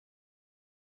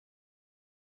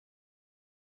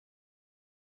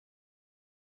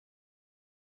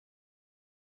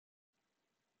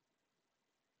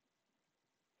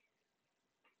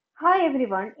Hi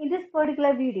everyone, in this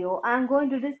particular video, I am going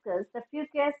to discuss a few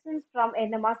questions from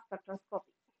NMR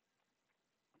spectroscopy.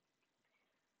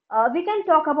 We can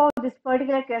talk about this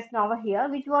particular question over here,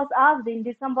 which was asked in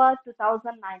December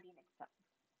 2019 exam.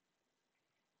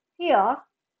 Here,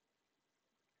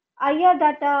 IR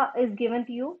data is given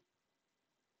to you,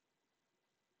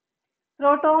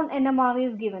 proton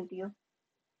NMR is given to you.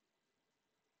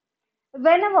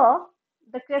 Whenever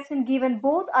the question given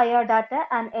both IR data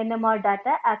and NMR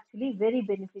data, actually very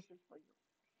beneficial for you.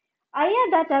 IR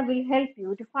data will help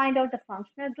you to find out the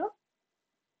functional group.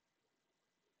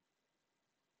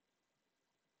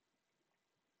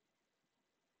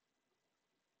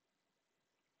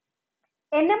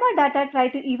 NMR data try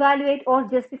to evaluate or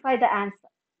justify the answer.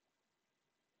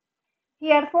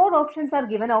 Here, four options are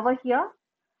given over here.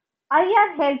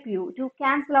 IR help you to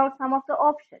cancel out some of the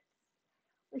options.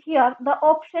 Here, the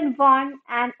option 1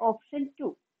 and option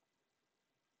 2.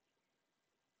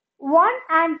 1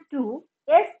 and 2,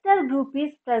 ester group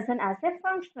is present as a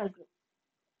functional group.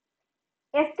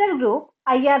 Ester group,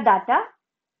 IR data.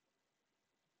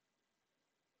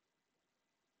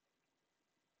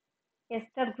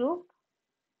 Ester group,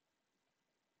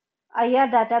 IR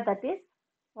data, that is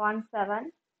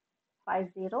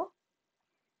 1750.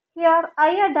 Here,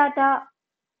 IR data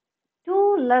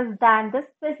 2 less than the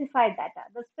specified data.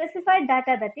 The specified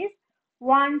data, that is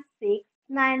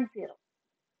 1690.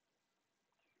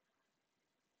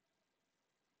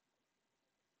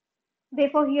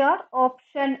 Therefore, here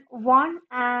option 1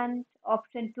 and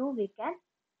option 2 we can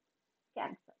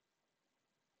cancel.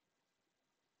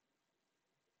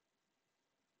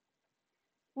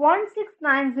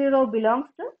 1690 belongs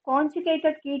to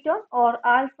conjugated ketone or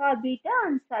alpha, beta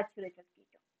unsaturated ketone.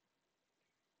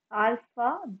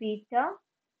 Alpha, beta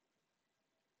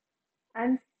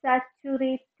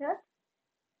unsaturated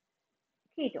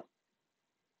ketone.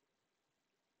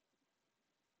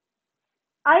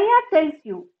 IR tells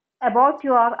you about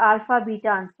your alpha, beta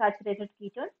unsaturated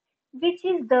ketone, which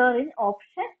is there in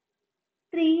option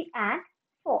 3 and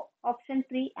 4. Option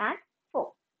 3 and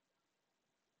 4.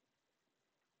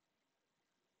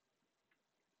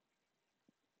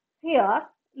 Here,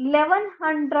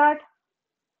 1100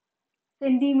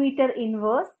 centimeter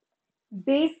inverse,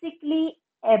 basically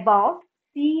about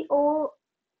CO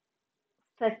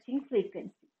stretching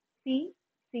frequency. C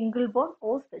single bond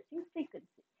O stretching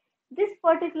frequency. This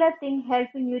particular thing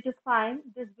helping you to find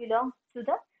this belongs to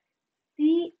the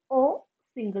CO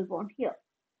single bond here.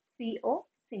 CO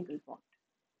single bond.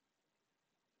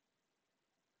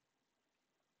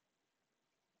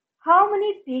 How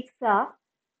many peaks are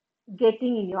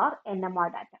getting in your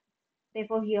NMR data?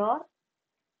 Therefore, here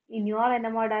in your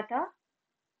NMR data,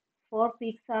 4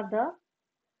 peaks are there.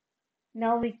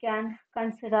 Now we can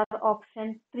consider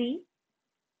option 3,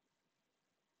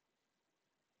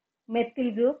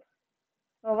 methyl group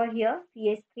over here,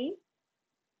 CH3.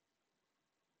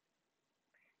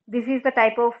 This is the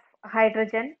type of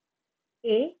hydrogen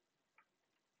A.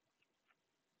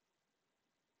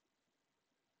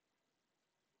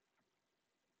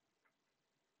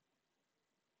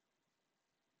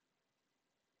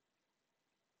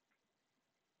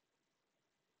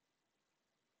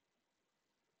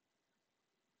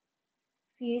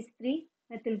 CH3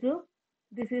 methyl group.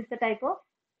 This is the type of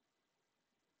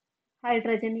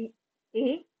hydrogen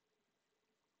A.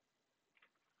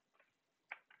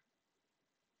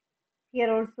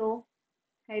 Here also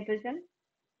hydrogen.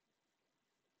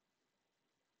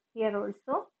 Here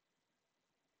also.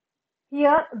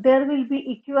 Here there will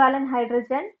be equivalent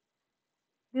hydrogen.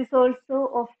 This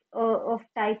also of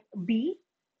type B.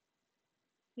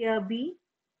 Here B.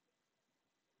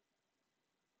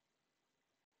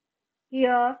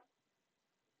 Here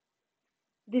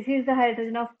this is the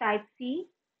hydrogen of type C.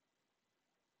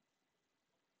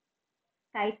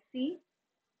 Type C.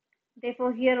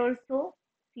 Therefore, here also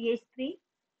CH3.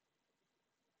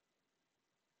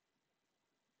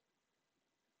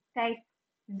 Type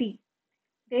D.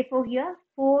 Therefore, here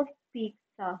 4 peaks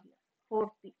are here.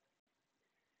 4 peaks.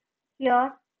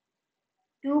 Here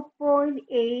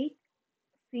 2.8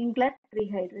 singlet 3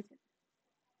 hydrogen.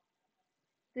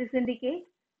 This indicates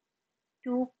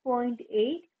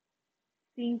 2.8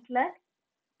 singlet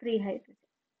 3 hydrogen.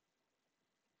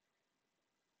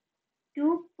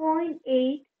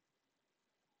 2.8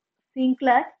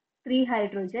 singlet 3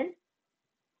 hydrogen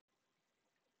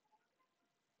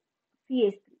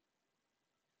CH3.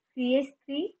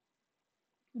 CH3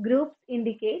 groups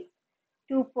indicate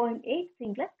 2.8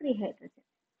 singlet 3 hydrogen.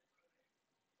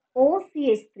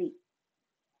 OCH3.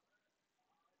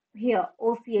 Here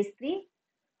OCH3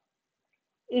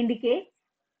 indicates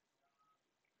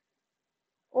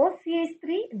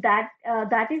OCH3 that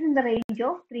is in the range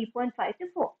of 3.5 to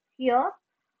 4. Here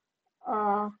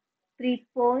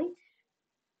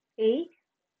 3.8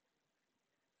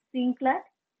 singlet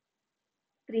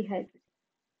 3 hydrogen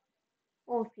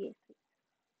OCH3.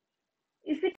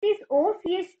 If it is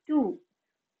OCH2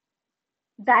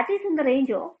 that is in the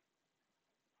range of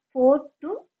 4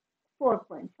 to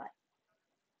 4.5.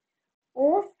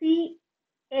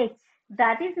 OCH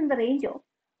that is in the range of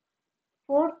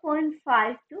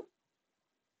 4.5 to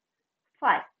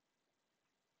 5.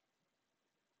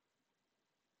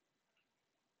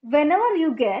 Whenever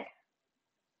you get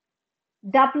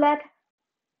doublet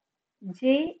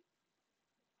J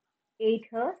 8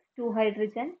 Hz 2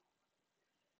 hydrogen,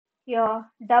 here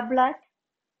doublet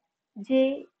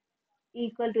J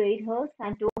equal to 8 Hz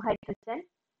and 2 hydrogen,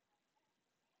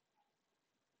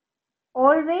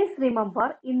 always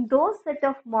remember in those set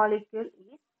of molecule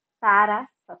is para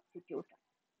substituted.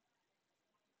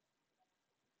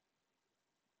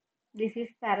 This is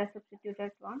para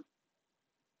substituted one.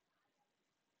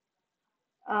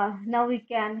 Now we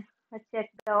can check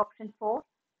the option 4,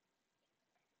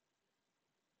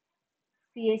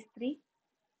 CH3.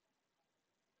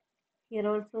 Here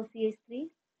also CH3.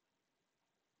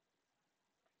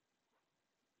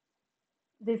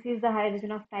 This is the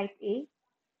hydrogen of type A.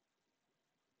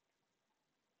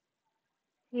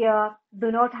 Here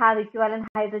do not have equivalent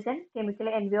hydrogen. Chemical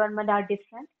environment are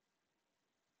different.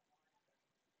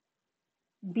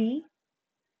 B,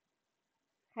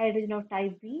 hydrogen of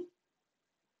type B.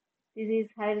 This is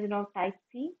hydrogen of type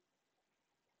C.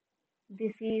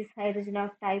 This is hydrogen of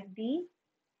type D.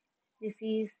 This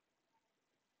is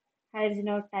hydrogen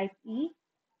of type E.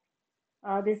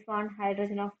 This one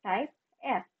hydrogen of type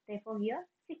F. Therefore here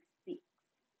 6B.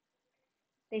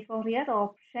 Therefore here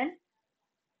option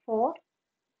 4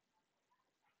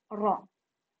 wrong.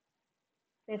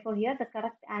 Therefore here the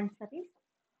correct answer is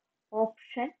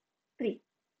option 3.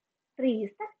 3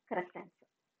 is the correct answer.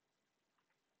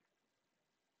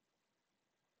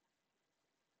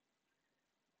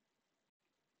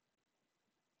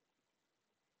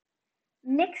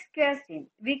 Next question,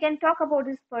 we can talk about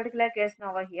this particular question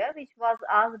over here, which was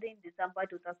asked in December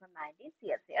 2019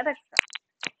 CSIR NET.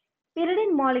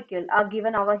 Pyridine molecule are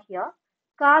given over here.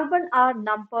 Carbon are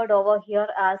numbered over here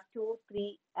as 2,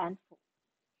 3, and 4.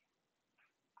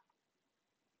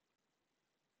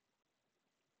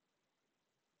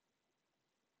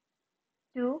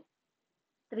 2,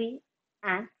 3,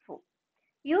 and 4.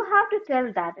 You have to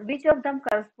tell that which of them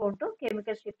correspond to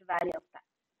chemical shift value of that.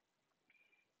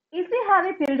 If we have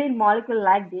a pyridine molecule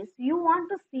like this, you want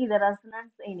to see the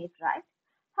resonance in it, right?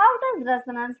 How does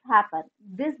resonance happen?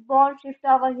 This bond shift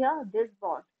over here, this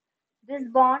bond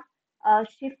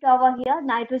shift over here,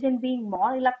 nitrogen being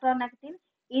more electronegative.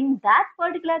 In that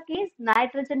particular case,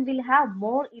 nitrogen will have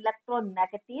more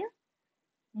electronegative,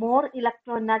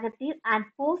 and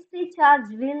positive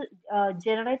charge will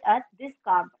generate at this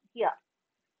carbon here,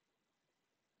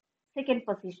 second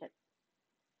position.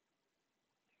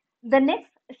 The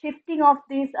next shifting of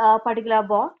this particular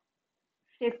bond,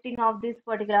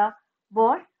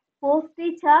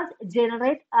 positive charge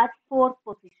generate at fourth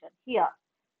position here.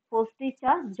 Positive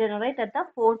charge generate at the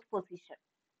fourth position.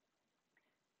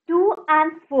 2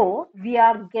 and 4, we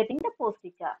are getting the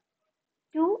positive charge.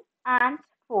 2 and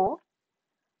 4,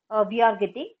 we are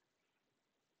getting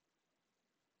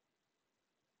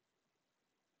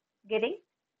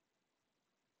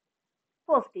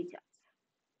positive charge.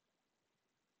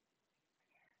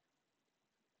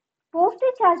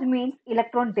 Positive charge means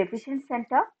electron deficient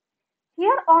center.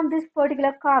 Here on this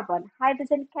particular carbon,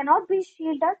 hydrogen cannot be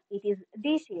shielded, it is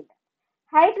de-shielded.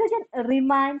 Hydrogen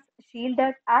remains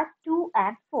shielded at 2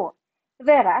 and 4,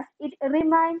 whereas it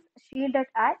remains shielded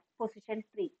at position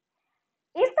 3.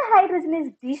 If the hydrogen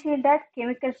is de-shielded,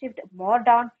 chemical shift more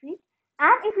downfield,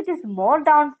 and if it is more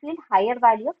downfield, higher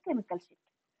value of chemical shift.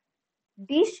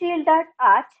 De-shielded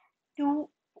at 2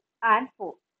 and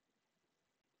 4.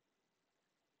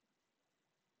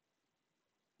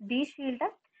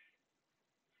 De-shielded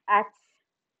at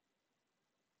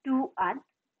 2 and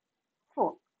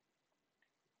 4.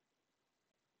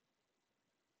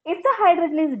 If the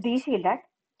hydrogen is de-shielded,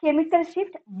 chemical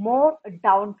shift more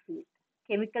downfield.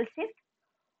 Chemical shift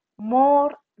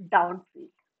more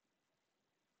downfield.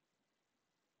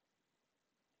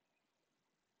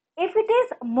 If it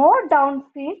is more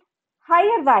downfield,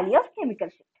 higher value of chemical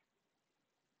shift.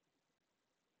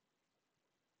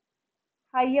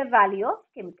 Higher value of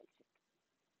chemical shift.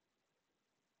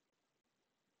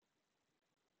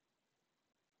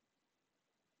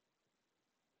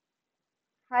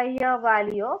 Higher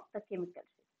value of the chemical shift.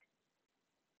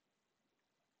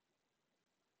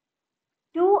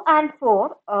 2 and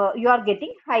 4, you are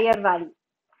getting higher value.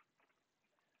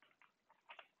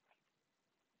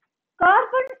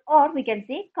 Carbon, or we can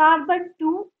say carbon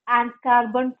 2 and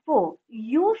carbon 4,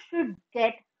 you should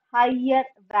get higher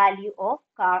value of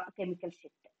chemical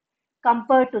shift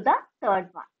compared to the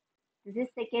third one. This is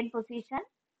second position,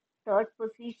 third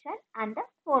position, and the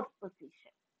fourth position.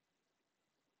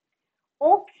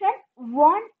 Option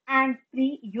 1 and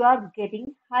 3, you are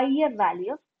getting higher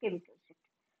value of chemical shift.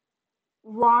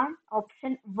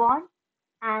 Option 1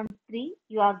 and 3,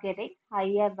 you are getting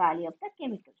higher value of the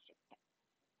chemical shift.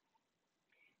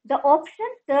 The option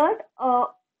third,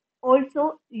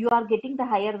 also you are getting the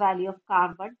higher value of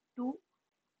carbon 2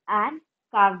 and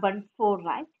carbon 4,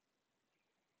 right?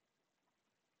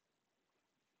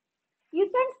 You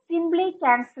can simply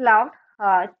cancel out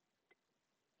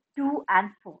 2 and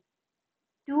 4.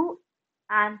 2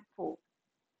 and 4.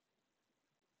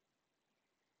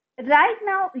 Right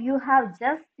now, you have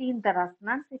just seen the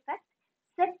resonance effect.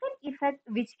 Second effect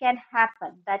which can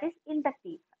happen, that is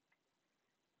inductive effect.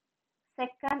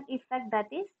 Second effect,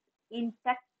 that is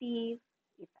inductive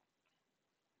effect.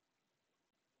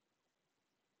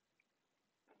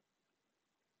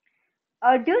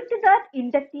 Due to that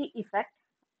inductive effect,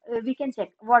 we can check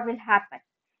what will happen.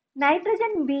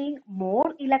 Nitrogen, being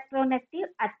more electronegative,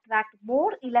 attract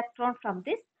more electron from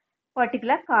this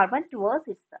particular carbon towards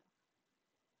itself.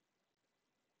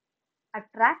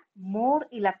 Attract more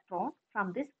electron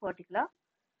from this particular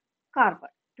carbon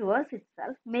towards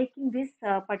itself, making this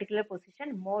particular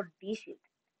position more d-shaped.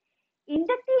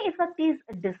 Inductive effect is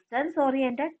distance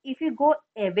oriented. If you go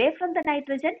away from the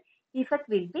nitrogen, effect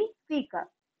will be weaker.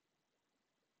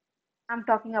 I'm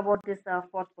talking about this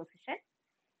fourth position.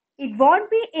 It won't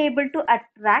be able to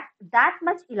attract that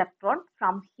much electron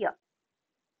from here.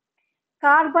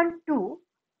 Carbon 2,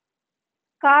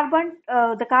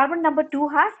 the carbon number 2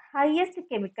 has highest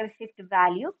chemical shift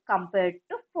value compared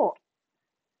to 4.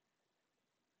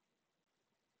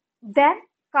 Then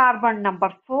carbon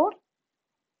number 4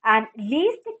 and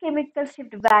least chemical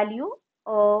shift value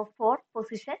for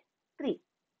position 3.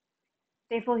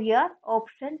 Therefore, here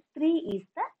option 3 is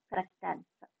the correct answer.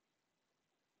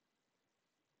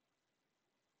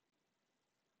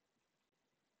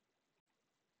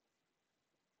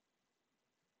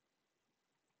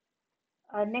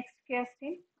 Next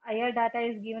question, IR data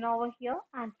is given over here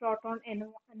and proton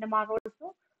NMR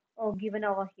also given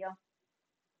over here.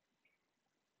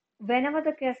 Whenever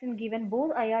the question given,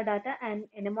 both IR data and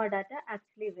NMR data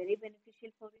actually very beneficial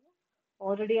for you.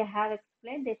 Already I have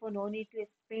explained, therefore no need to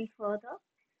explain further.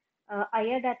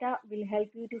 IR data will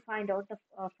help you to find out the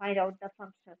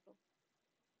functional group.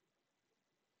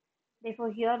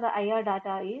 Therefore here the IR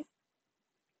data is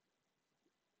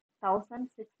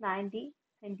 1690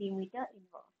 centimeter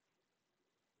inverse.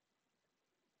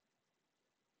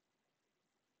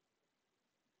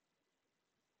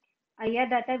 IR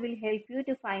data will help you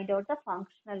to find out the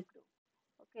functional group.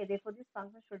 Okay, therefore this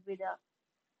function should be there.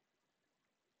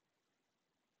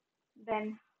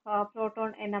 Then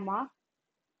proton NMR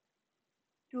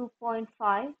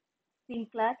 2.5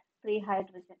 synclat 3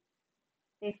 hydrogen.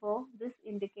 Therefore this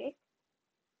indicates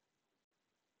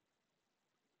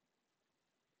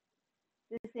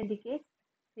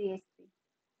CH3.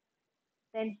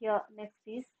 Then here next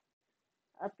is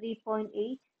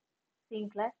 3.8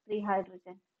 synclat 3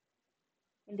 hydrogen,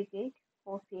 indicate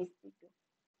 4 CH3.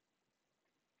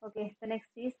 Okay, the next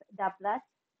is doublet,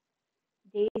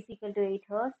 J is equal to 8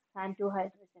 Hz and 2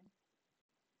 hydrogen.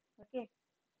 Okay,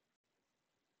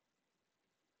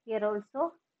 here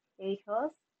also 8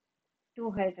 Hz,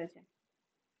 2 hydrogen.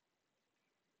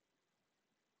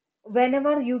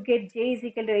 Whenever you get J is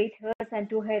equal to 8 Hz and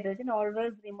 2 hydrogen,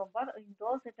 always remember in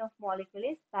those set of molecule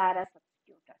is para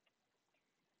substituted.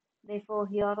 Therefore,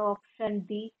 here option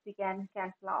D we can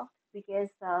cancel out because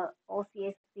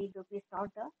OCH3 group is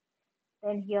not there.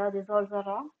 Then here this is also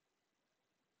wrong.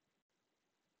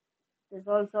 This is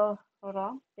also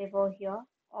wrong. Therefore, here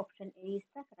option A is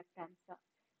the correct answer.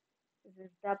 This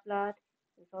is doublet.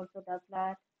 This is also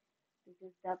doublet. This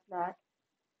is doublet.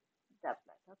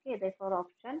 Okay, therefore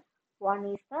option 1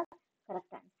 is the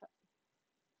correct answer.